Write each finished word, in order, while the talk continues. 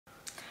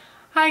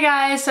Hi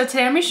guys, so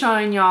today I'm going to be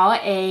showing y'all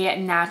a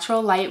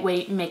natural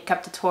lightweight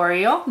makeup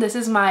tutorial. This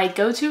is my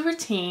go-to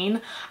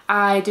routine.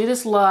 I do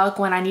this look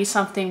when I need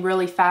something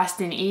really fast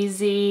and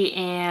easy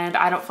and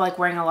I don't feel like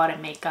wearing a lot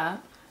of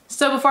makeup.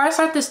 So before I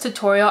start this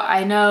tutorial,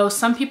 I know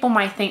some people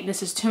might think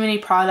this is too many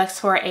products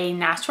for a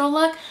natural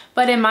look,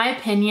 but in my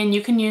opinion,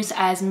 you can use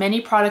as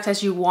many products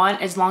as you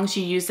want as long as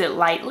you use it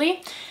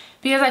lightly.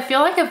 Because I feel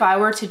like if I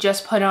were to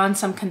just put on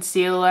some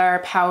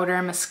concealer,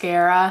 powder,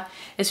 mascara,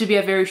 this would be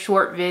a very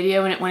short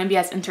video and it wouldn't be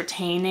as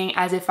entertaining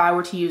as if I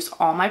were to use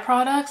all my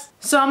products.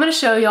 So I'm going to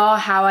show y'all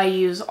how I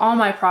use all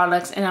my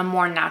products in a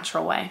more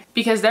natural way.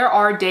 Because there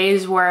are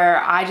days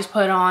where I just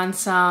put on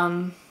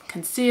some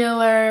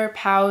concealer,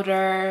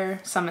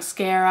 powder, some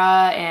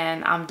mascara,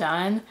 and I'm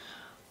done.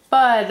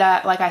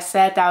 But like I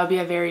said, that would be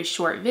a very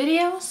short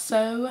video,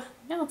 so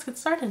yeah, let's get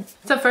started.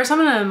 So first I'm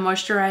gonna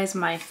moisturize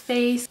my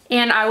face,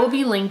 and I will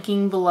be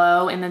linking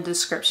below in the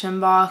description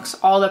box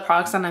all the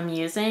products that I'm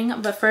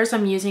using. But first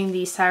I'm using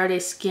the Saturday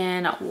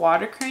Skin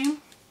Water Cream.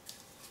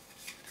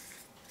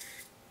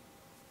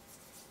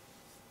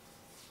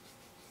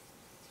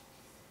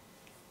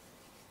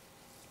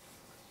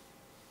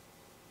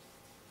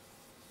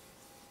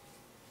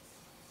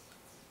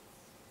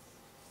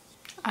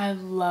 I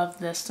love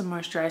this to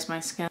moisturize my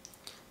skin.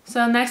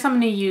 So next I'm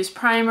going to use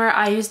primer.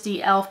 I use the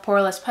e.l.f.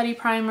 Poreless Putty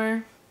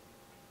Primer.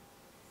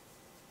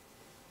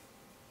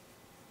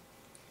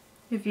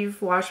 If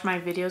you've watched my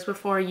videos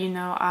before, you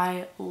know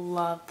I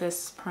love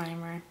this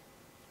primer.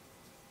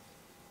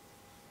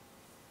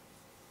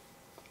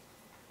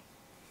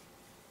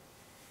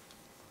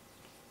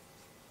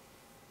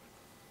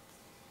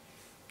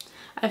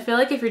 I feel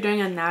like if you're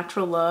doing a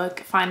natural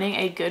look, finding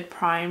a good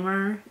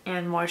primer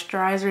and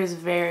moisturizer is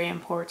very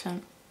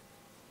important.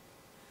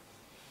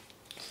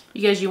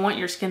 Because you want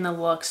your skin to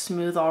look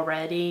smooth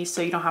already,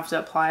 so you don't have to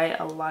apply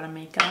a lot of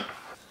makeup.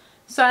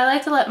 So I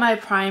like to let my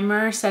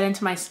primer set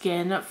into my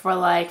skin for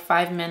like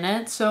 5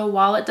 minutes. So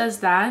while it does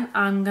that,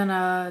 I'm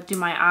gonna do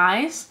my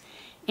eyes.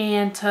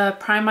 And to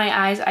prime my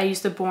eyes, I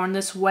use the Born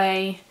This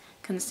Way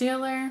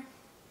concealer.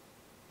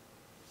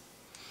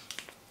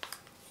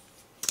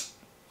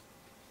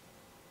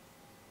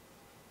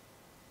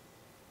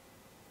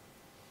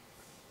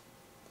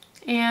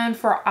 And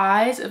for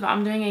eyes, if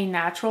I'm doing a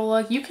natural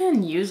look, you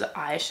can use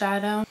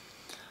eyeshadow,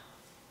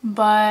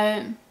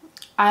 but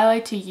I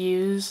like to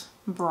use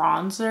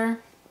bronzer.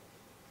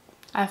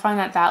 I find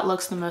that that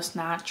looks the most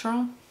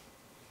natural.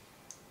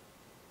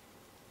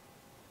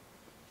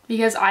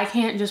 Because I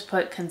can't just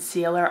put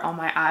concealer on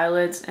my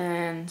eyelids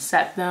and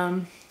set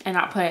them and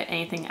not put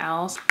anything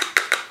else.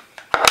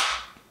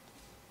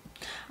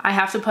 I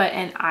have to put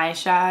an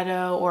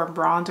eyeshadow or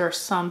bronzer or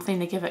something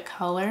to give it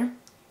color.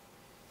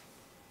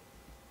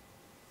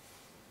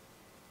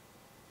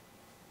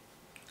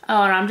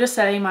 Oh, and I'm just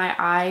setting my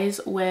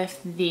eyes with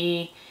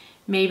the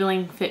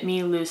Maybelline Fit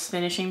Me Loose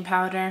Finishing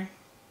Powder.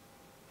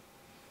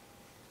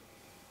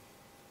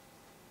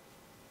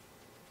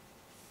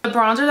 The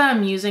bronzer that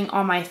I'm using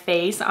on my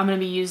face, I'm going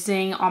to be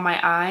using on my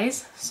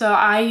eyes. So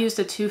I used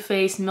a Too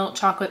Faced Milk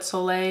Chocolate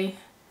Soleil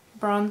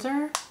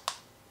bronzer.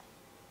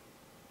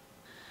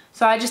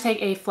 So I just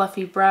take a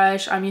fluffy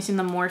brush. I'm using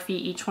the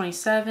Morphe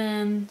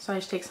E27. So I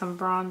just take some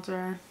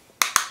bronzer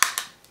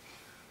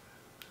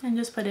and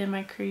just put it in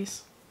my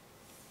crease.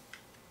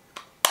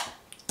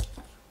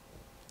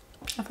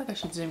 I feel like I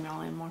should zoom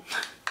y'all in more.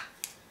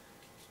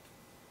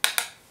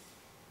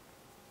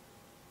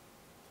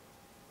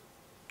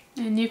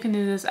 And you can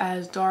do this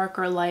as dark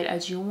or light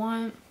as you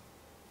want.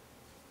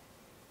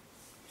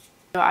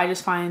 So I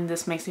just find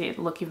this makes it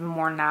look even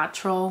more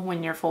natural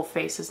when your full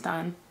face is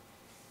done.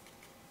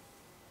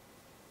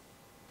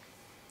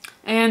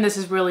 And this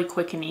is really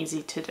quick and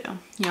easy to do.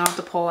 You don't have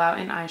to pull out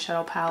an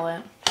eyeshadow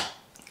palette.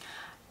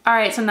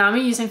 Alright, so now I'm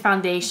using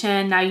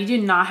foundation. Now you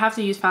do not have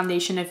to use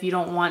foundation if you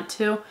don't want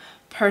to.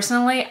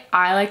 Personally,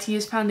 I like to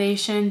use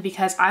foundation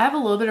because I have a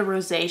little bit of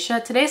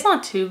rosacea. Today's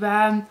not too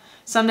bad.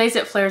 Some days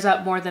it flares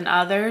up more than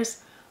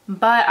others.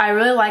 But I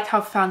really like how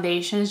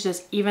foundations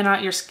just even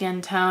out your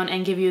skin tone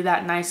and give you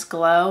that nice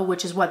glow,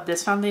 which is what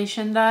this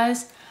foundation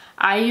does.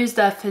 I use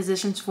the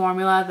Physicians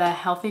Formula, the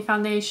Healthy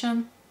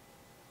Foundation.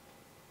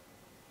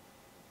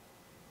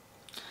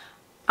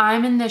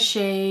 I'm in the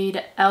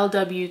shade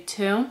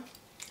LW2.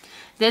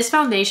 This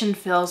foundation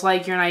feels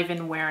like you're not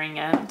even wearing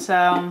it,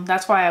 so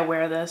that's why I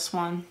wear this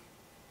one.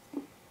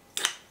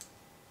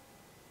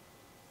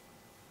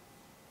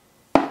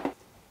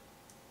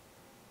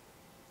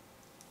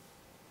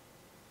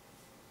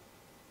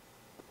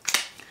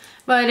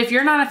 But if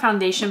you're not a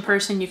foundation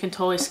person, you can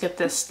totally skip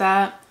this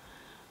step.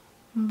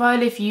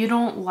 But if you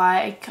don't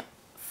like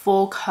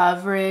full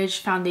coverage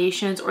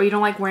foundations, or you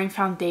don't like wearing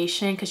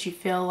foundation because you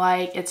feel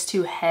like it's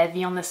too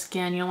heavy on the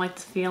skin, you don't like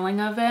the feeling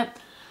of it,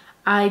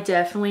 I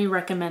definitely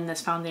recommend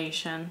this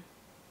foundation.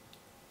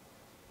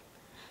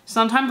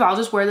 Sometimes I'll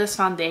just wear this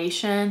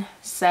foundation,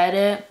 set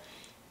it,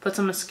 put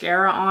some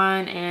mascara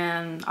on,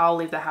 and I'll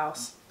leave the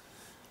house.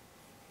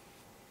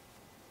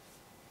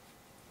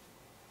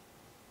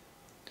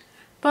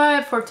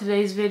 But for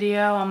today's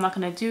video, I'm not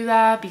going to do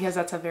that because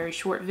that's a very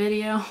short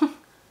video.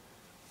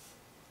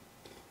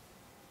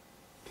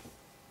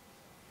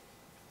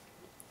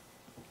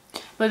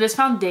 But this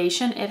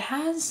foundation, it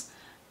has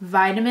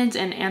vitamins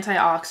and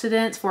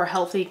antioxidants for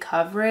healthy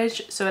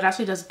coverage, so it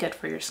actually does good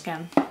for your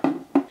skin.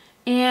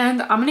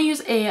 And I'm going to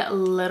use a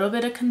little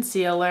bit of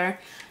concealer.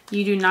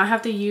 You do not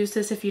have to use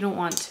this if you don't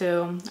want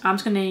to. I'm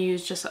just going to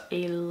use just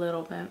a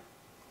little bit.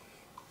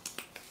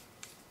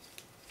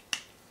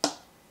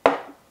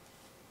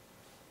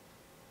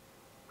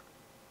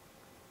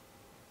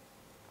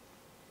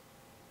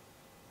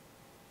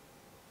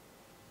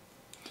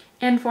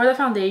 And for the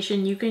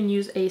foundation, you can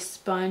use a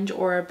sponge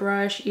or a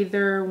brush.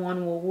 Either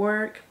one will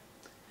work.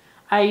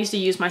 I used to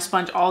use my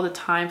sponge all the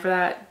time for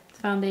that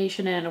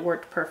foundation and it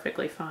worked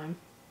perfectly fine.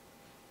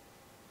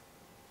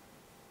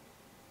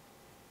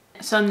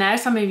 So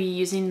next I'm going to be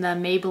using the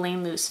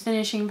Maybelline Loose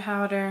Finishing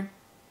Powder.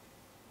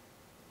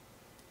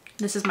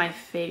 This is my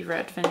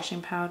favorite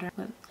finishing powder.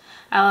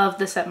 I love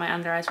to set my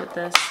under eyes with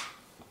this.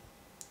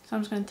 So I'm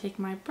just going to take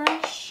my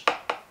brush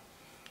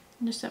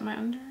and just set my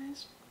under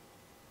eyes.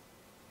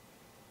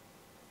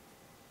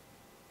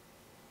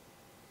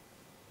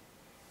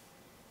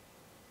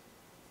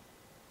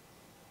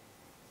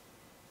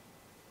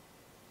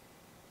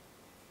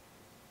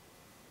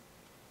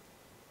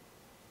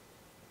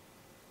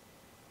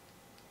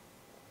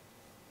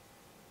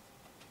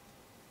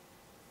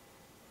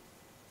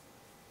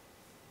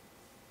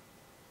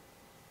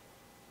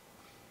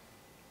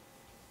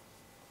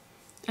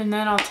 And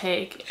then I'll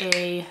take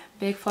a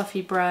big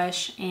fluffy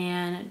brush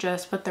and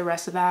just put the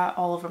rest of that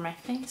all over my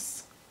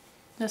face,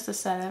 just to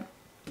set it.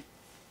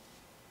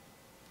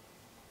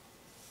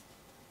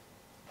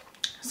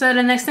 So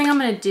the next thing I'm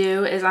going to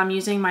do is I'm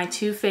using my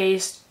Too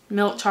Faced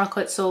Milk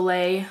Chocolate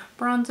Soleil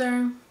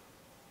bronzer.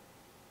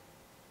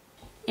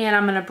 And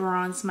I'm going to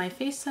bronze my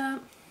face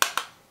up.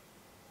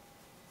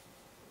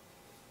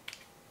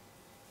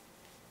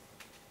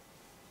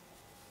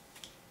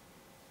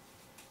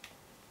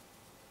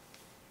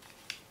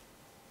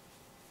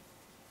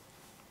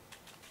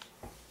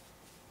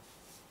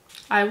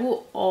 I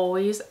will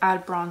always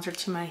add bronzer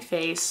to my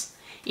face.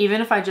 Even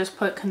if I just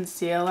put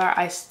concealer,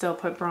 I still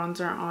put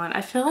bronzer on.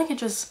 I feel like it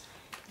just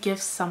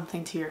gives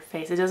something to your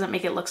face. It doesn't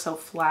make it look so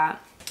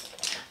flat.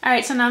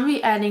 Alright, so now I'm going to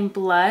be adding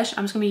blush.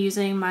 I'm just going to be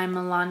using my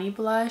Milani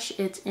blush.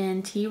 It's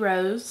in Tea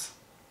Rose.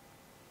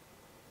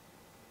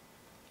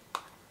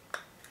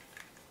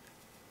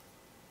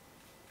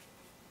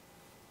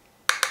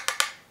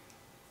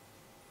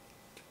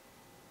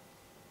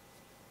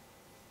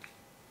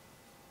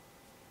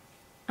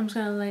 I'm just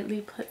going to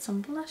lightly put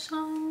some blush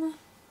on.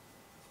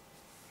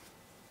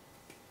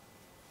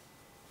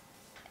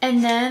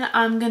 And then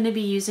I'm going to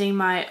be using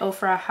my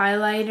Ofra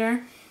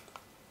highlighter.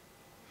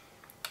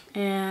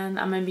 And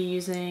I'm going to be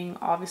using,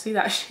 obviously,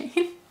 that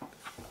shade.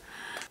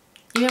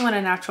 Even with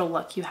a natural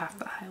look, you have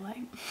to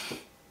highlight.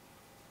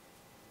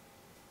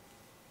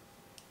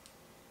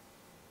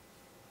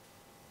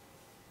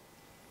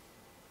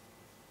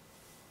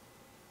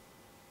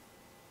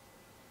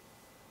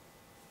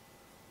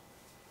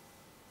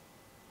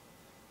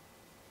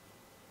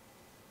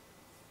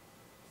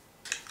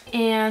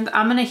 And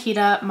I'm going to heat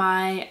up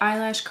my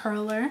eyelash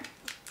curler.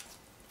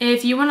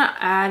 If you want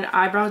to add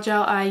eyebrow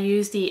gel, I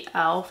use the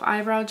e.l.f.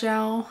 eyebrow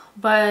gel.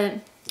 But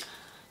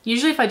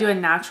usually if I do a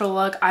natural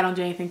look, I don't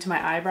do anything to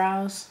my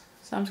eyebrows.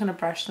 So I'm just going to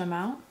brush them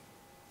out.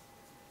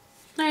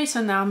 Alright,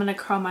 so now I'm going to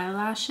curl my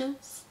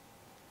lashes.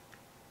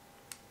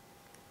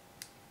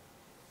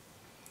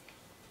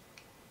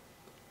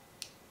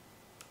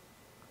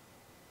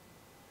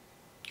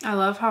 I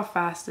love how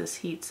fast this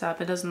heats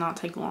up. It does not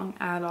take long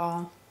at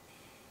all.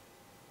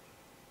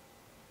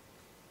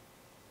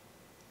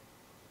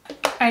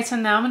 Alright, so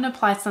now I'm going to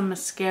apply some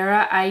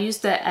mascara. I use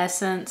the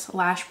Essence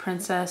Lash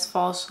Princess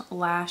False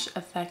Lash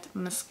Effect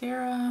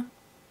Mascara.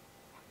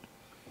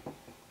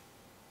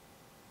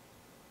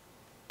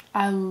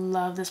 I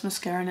love this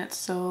mascara and it's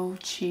so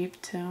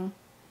cheap too.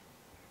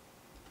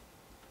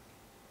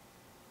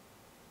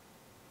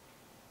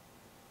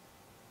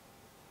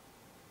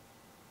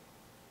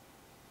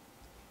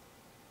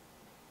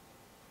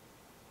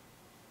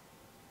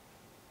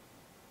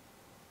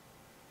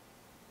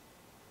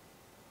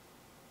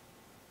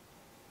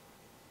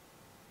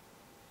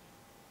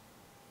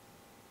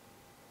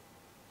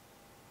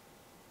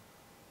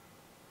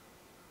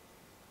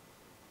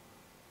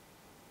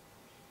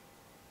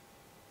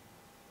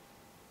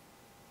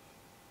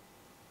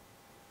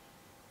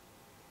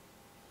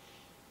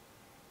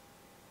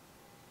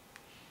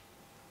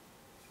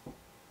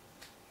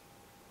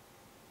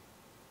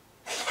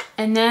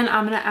 And then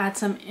I'm going to add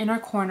some inner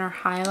corner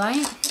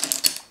highlight.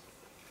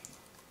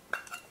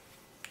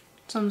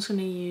 So I'm just going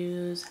to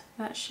use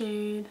that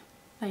shade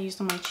that I used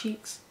on my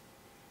cheeks.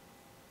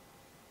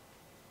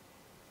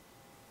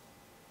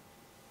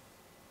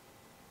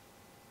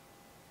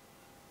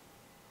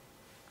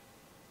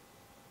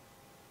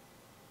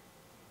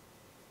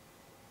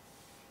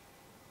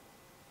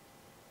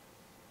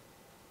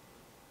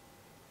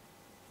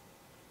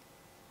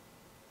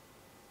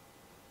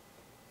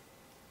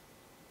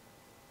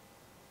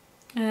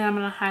 And then I'm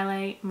going to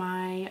highlight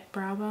my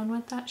brow bone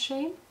with that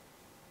shade.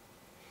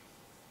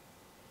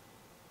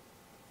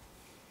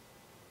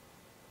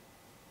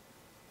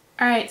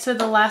 Alright, so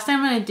the last thing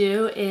I'm going to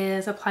do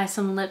is apply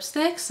some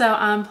lipstick. So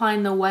I'm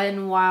applying the Wet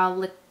n Wild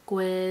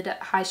Liquid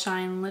High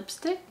Shine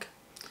Lipstick.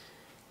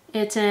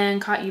 It's in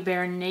Caught You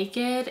Bare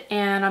Naked,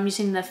 and I'm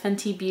using the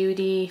Fenty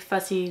Beauty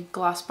Fussy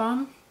Gloss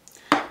Bomb.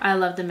 I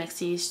love to mix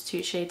these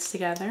two shades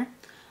together.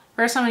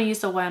 First I'm going to use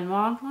the Wet n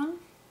Wild one.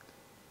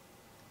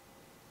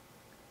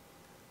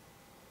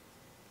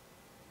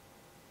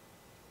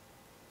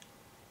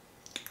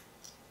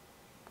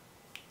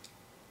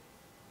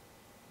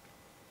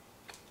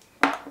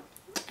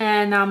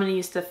 And now I'm going to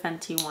use the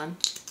Fenty one.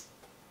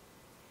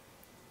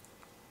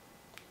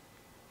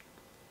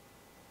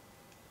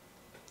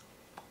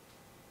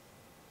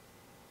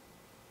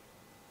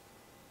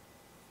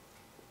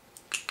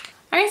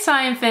 Alright, so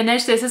I am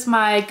finished. This is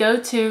my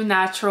go-to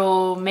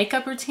natural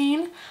makeup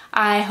routine.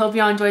 I hope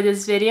y'all enjoyed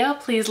this video.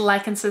 Please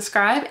like and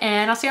subscribe,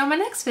 and I'll see you on my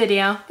next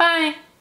video. Bye!